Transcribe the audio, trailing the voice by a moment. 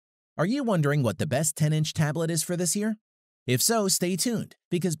Are you wondering what the best 10-inch tablet is for this year? If so, stay tuned,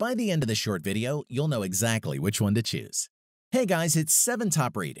 because by the end of the short video, you'll know exactly which one to choose. Hey guys, it's 7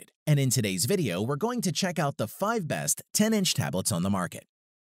 Top Rated, and in today's video, we're going to check out the 5 best 10-inch tablets on the market.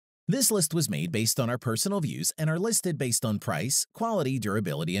 This list was made based on our personal views and are listed based on price, quality,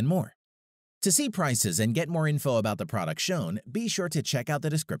 durability, and more. To see prices and get more info about the products shown, be sure to check out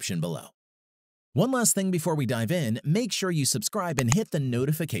the description below. One last thing before we dive in, make sure you subscribe and hit the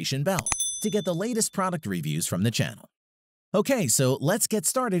notification bell to get the latest product reviews from the channel. Okay, so let's get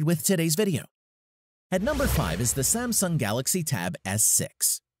started with today's video. At number 5 is the Samsung Galaxy Tab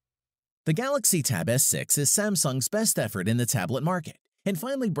S6. The Galaxy Tab S6 is Samsung's best effort in the tablet market and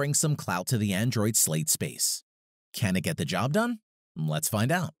finally brings some clout to the Android Slate space. Can it get the job done? Let's find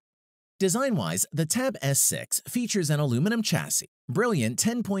out. Design-wise, the Tab S6 features an aluminum chassis, brilliant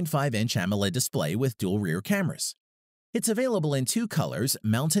 10.5-inch AMOLED display with dual rear cameras. It's available in 2 colors,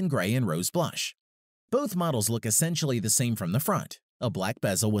 mountain gray and rose blush. Both models look essentially the same from the front, a black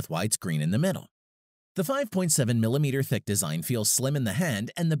bezel with widescreen in the middle. The 5.7mm thick design feels slim in the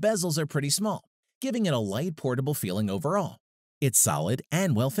hand and the bezels are pretty small, giving it a light, portable feeling overall. It's solid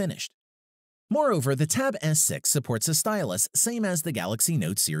and well-finished. Moreover, the Tab S6 supports a stylus same as the Galaxy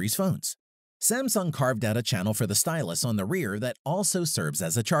Note series phones. Samsung carved out a channel for the stylus on the rear that also serves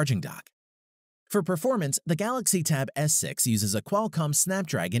as a charging dock. For performance, the Galaxy Tab S6 uses a Qualcomm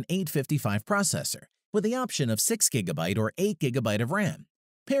Snapdragon 855 processor with the option of 6GB or 8GB of RAM,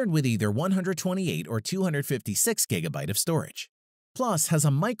 paired with either 128 or 256GB of storage. Plus, has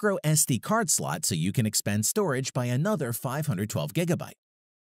a micro SD card slot so you can expand storage by another 512GB.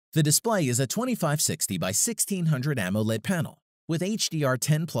 The display is a 2560 by 1600 AMOLED panel with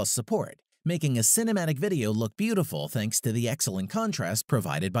HDR10 Plus support, making a cinematic video look beautiful thanks to the excellent contrast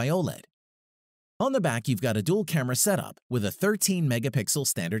provided by OLED. On the back, you've got a dual camera setup with a 13-megapixel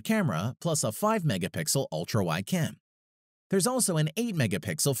standard camera plus a 5-megapixel ultra-wide cam. There's also an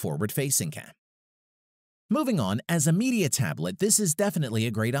 8-megapixel forward-facing cam. Moving on, as a media tablet, this is definitely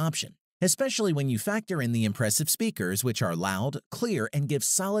a great option, especially when you factor in the impressive speakers, which are loud, clear, and give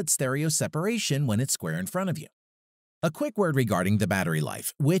solid stereo separation when it's square in front of you. A quick word regarding the battery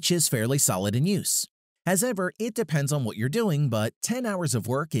life, which is fairly solid in use. As ever, it depends on what you're doing, but 10 hours of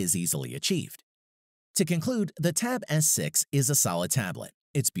work is easily achieved. To conclude, the Tab S6 is a solid tablet.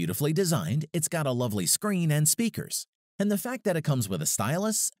 It's beautifully designed, it's got a lovely screen and speakers, and the fact that it comes with a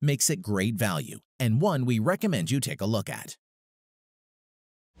stylus makes it great value, and one we recommend you take a look at.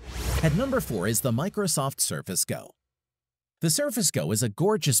 At number 4 is the Microsoft Surface Go. The Surface Go is a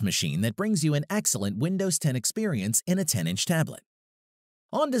gorgeous machine that brings you an excellent Windows 10 experience in a 10-inch tablet.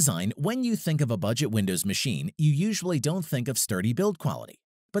 On design, when you think of a budget Windows machine, you usually don't think of sturdy build quality,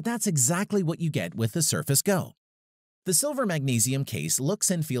 but that's exactly what you get with the Surface Go. The silver magnesium case looks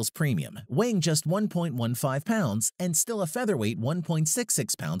and feels premium, weighing just 1.15 pounds and still a featherweight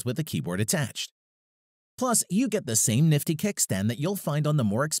 1.66 pounds with a keyboard attached. Plus, you get the same nifty kickstand that you'll find on the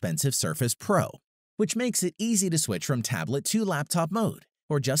more expensive Surface Pro, which makes it easy to switch from tablet to laptop mode,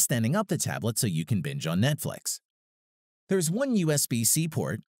 or just standing up the tablet so you can binge on Netflix. There's one USB-C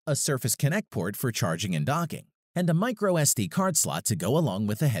port, a Surface Connect port for charging and docking, and a micro SD card slot to go along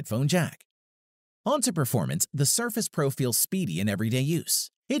with a headphone jack. On to performance, the Surface Pro feels speedy in everyday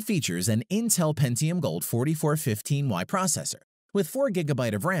use. It features an Intel Pentium Gold 4415Y processor, with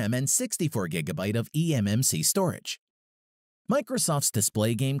 4GB of RAM and 64GB of eMMC storage. Microsoft's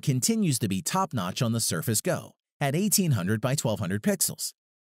display game continues to be top-notch on the Surface Go at 1800 by 1200 pixels.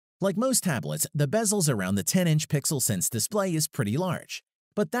 Like most tablets, the bezels around the 10-inch PixelSense display is pretty large,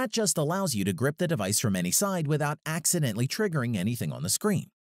 but that just allows you to grip the device from any side without accidentally triggering anything on the screen.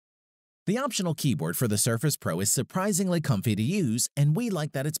 The optional keyboard for the Surface Pro is surprisingly comfy to use, and we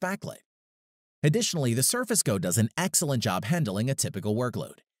like that it's backlit. Additionally, the Surface Go does an excellent job handling a typical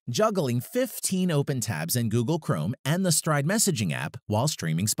workload, juggling 15 open tabs in Google Chrome and the Stride messaging app while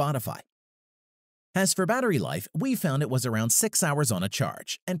streaming Spotify. As for battery life, we found it was around 6 hours on a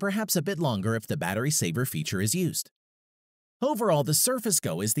charge, and perhaps a bit longer if the battery saver feature is used. Overall, the Surface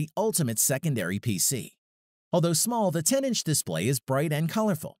Go is the ultimate secondary PC. Although small, the 10-inch display is bright and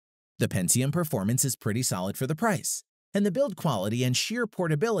colorful. The Pentium performance is pretty solid for the price, and the build quality and sheer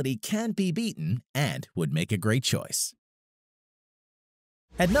portability can't be beaten and would make a great choice.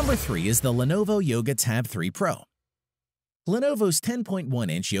 At number 3 is the Lenovo Yoga Tab 3 Pro. Lenovo's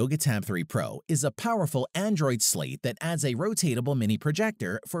 10.1-inch Yoga Tab 3 Pro is a powerful Android slate that adds a rotatable mini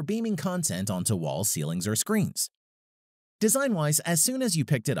projector for beaming content onto walls, ceilings, or screens. Design-wise, as soon as you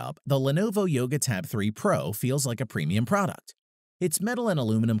picked it up, the Lenovo Yoga Tab 3 Pro feels like a premium product. Its metal and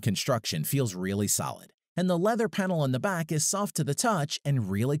aluminum construction feels really solid, and the leather panel on the back is soft to the touch and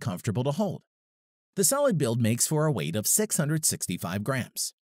really comfortable to hold. The solid build makes for a weight of 665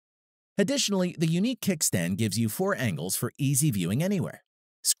 grams. Additionally, the unique kickstand gives you 4 angles for easy viewing anywhere.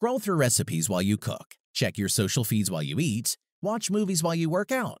 Scroll through recipes while you cook, check your social feeds while you eat, watch movies while you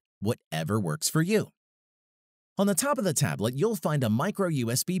work out, whatever works for you. On the top of the tablet, you'll find a micro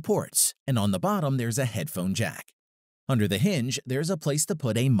USB port, and on the bottom there's a headphone jack. Under the hinge, there's a place to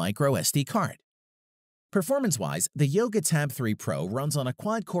put a micro SD card. Performance-wise, the Yoga Tab 3 Pro runs on a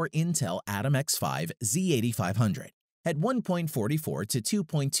quad-core Intel Atom X5 Z8500 at 1.44 to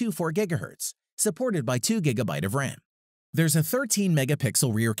 2.24 GHz, supported by 2 GB of RAM. There's a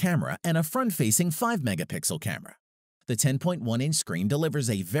 13-megapixel rear camera and a front-facing 5-megapixel camera. The 10.1-inch screen delivers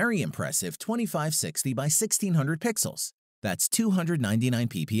a very impressive 2560 by 1600 pixels. That's 299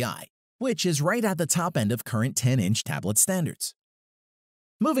 ppi, which is right at the top end of current 10-inch tablet standards.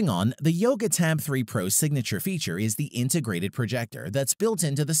 Moving on, the Yoga Tab 3 Pro's signature feature is the integrated projector that's built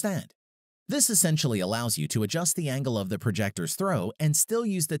into the stand. This essentially allows you to adjust the angle of the projector's throw and still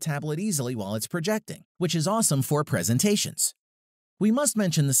use the tablet easily while it's projecting, which is awesome for presentations. We must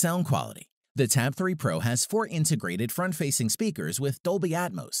mention the sound quality. The Tab 3 Pro has 4 integrated front-facing speakers with Dolby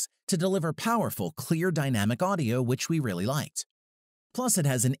Atmos to deliver powerful, clear dynamic audio, which we really liked. Plus, it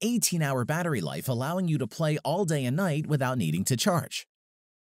has an 18-hour battery life, allowing you to play all day and night without needing to charge.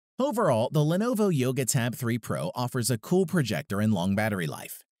 Overall, the Lenovo Yoga Tab 3 Pro offers a cool projector and long battery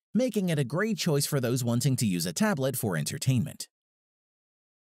life, making it a great choice for those wanting to use a tablet for entertainment.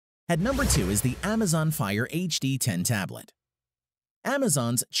 At number 2 is the Amazon Fire HD 10 tablet.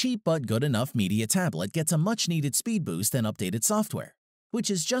 Amazon's cheap but good enough media tablet gets a much-needed speed boost and updated software,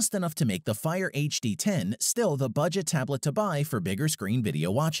 which is just enough to make the Fire HD 10 still the budget tablet to buy for bigger screen video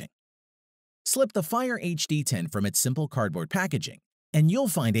watching. Slip the Fire HD 10 from its simple cardboard packaging, and you'll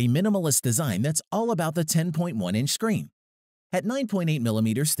find a minimalist design that's all about the 10.1-inch screen. At 9.8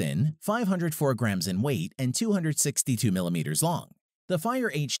 millimeters thin, 504 grams in weight, and 262 millimeters long, the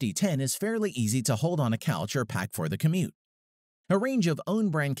Fire HD 10 is fairly easy to hold on a couch or pack for the commute. A range of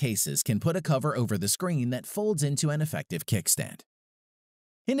own-brand cases can put a cover over the screen that folds into an effective kickstand.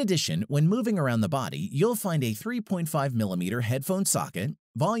 In addition, when moving around the body, you'll find a 3.5mm headphone socket,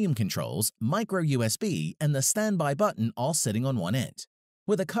 volume controls, micro USB, and the standby button all sitting on one end,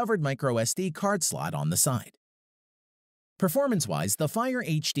 with a covered micro SD card slot on the side. Performance-wise, the Fire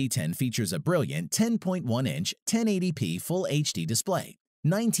HD 10 features a brilliant 10.1-inch 1080p Full HD display,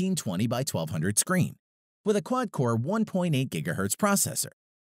 1920 by 1200 screen, with a quad-core 1.8 GHz processor,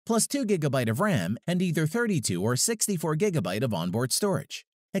 plus 2 GB of RAM and either 32 or 64 GB of onboard storage,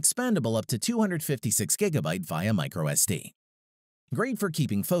 expandable up to 256 GB via microSD. Great for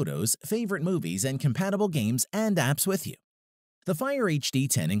keeping photos, favorite movies, and compatible games and apps with you. The Fire HD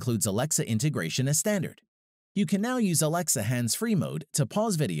 10 includes Alexa integration as standard. You can now use Alexa hands-free mode to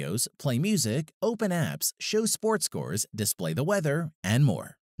pause videos, play music, open apps, show sports scores, display the weather, and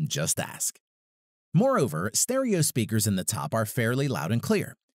more. Just ask. Moreover, stereo speakers in the top are fairly loud and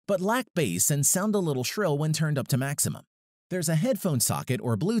clear, but lack bass and sound a little shrill when turned up to maximum. There's a headphone socket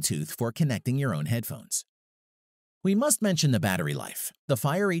or Bluetooth for connecting your own headphones. We must mention the battery life. The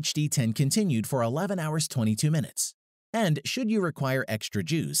Fire HD 10 continued for 11 hours 22 minutes. And should you require extra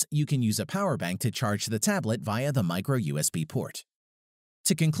juice, you can use a power bank to charge the tablet via the micro USB port.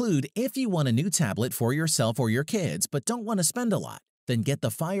 To conclude, if you want a new tablet for yourself or your kids but don't want to spend a lot, then get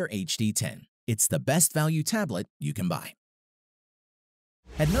the Fire HD 10. It's the best value tablet you can buy.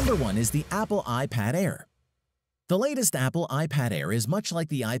 At number 1 is the Apple iPad Air. The latest Apple iPad Air is much like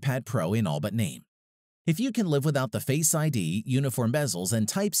the iPad Pro in all but name. If you can live without the Face ID, uniform bezels, and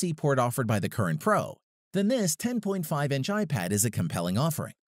Type-C port offered by the current Pro, then this 10.5-inch iPad is a compelling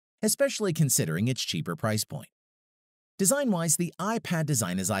offering, especially considering its cheaper price point. Design-wise, the iPad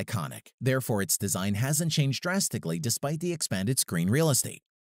design is iconic, therefore its design hasn't changed drastically despite the expanded screen real estate.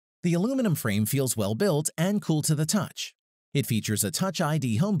 The aluminum frame feels well-built and cool to the touch. It features a Touch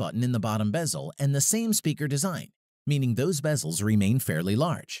ID home button in the bottom bezel and the same speaker design, meaning those bezels remain fairly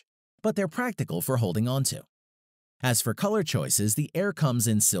large, but they're practical for holding onto. As for color choices, the Air comes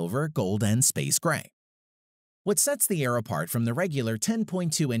in silver, gold, and space gray. What sets the Air apart from the regular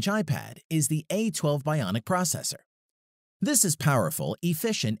 10.2-inch iPad is the A12 Bionic processor. This is powerful,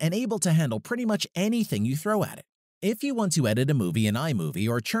 efficient, and able to handle pretty much anything you throw at it. If you want to edit a movie in iMovie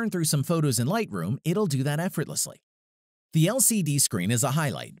or churn through some photos in Lightroom, it'll do that effortlessly. The LCD screen is a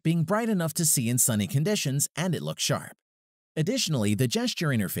highlight, being bright enough to see in sunny conditions, and it looks sharp. Additionally, the gesture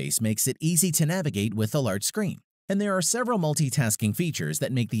interface makes it easy to navigate with a large screen, and there are several multitasking features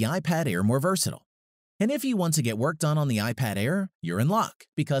that make the iPad Air more versatile. And if you want to get work done on the iPad Air, you're in luck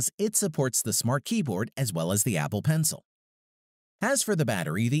because it supports the Smart Keyboard as well as the Apple Pencil. As for the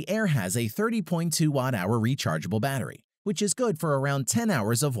battery, the Air has a 30.2 watt-hour rechargeable battery, which is good for around 10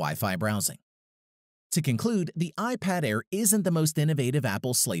 hours of Wi-Fi browsing. To conclude, the iPad Air isn't the most innovative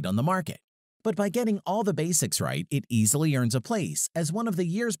Apple slate on the market, but by getting all the basics right, it easily earns a place as one of the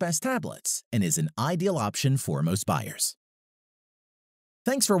year's best tablets and is an ideal option for most buyers.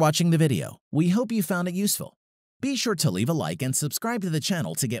 Thanks for watching the video. We hope you found it useful. Be sure to leave a like and subscribe to the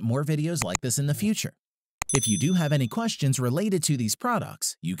channel to get more videos like this in the future. If you do have any questions related to these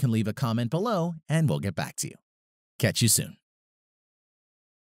products, you can leave a comment below and we'll get back to you. Catch you soon.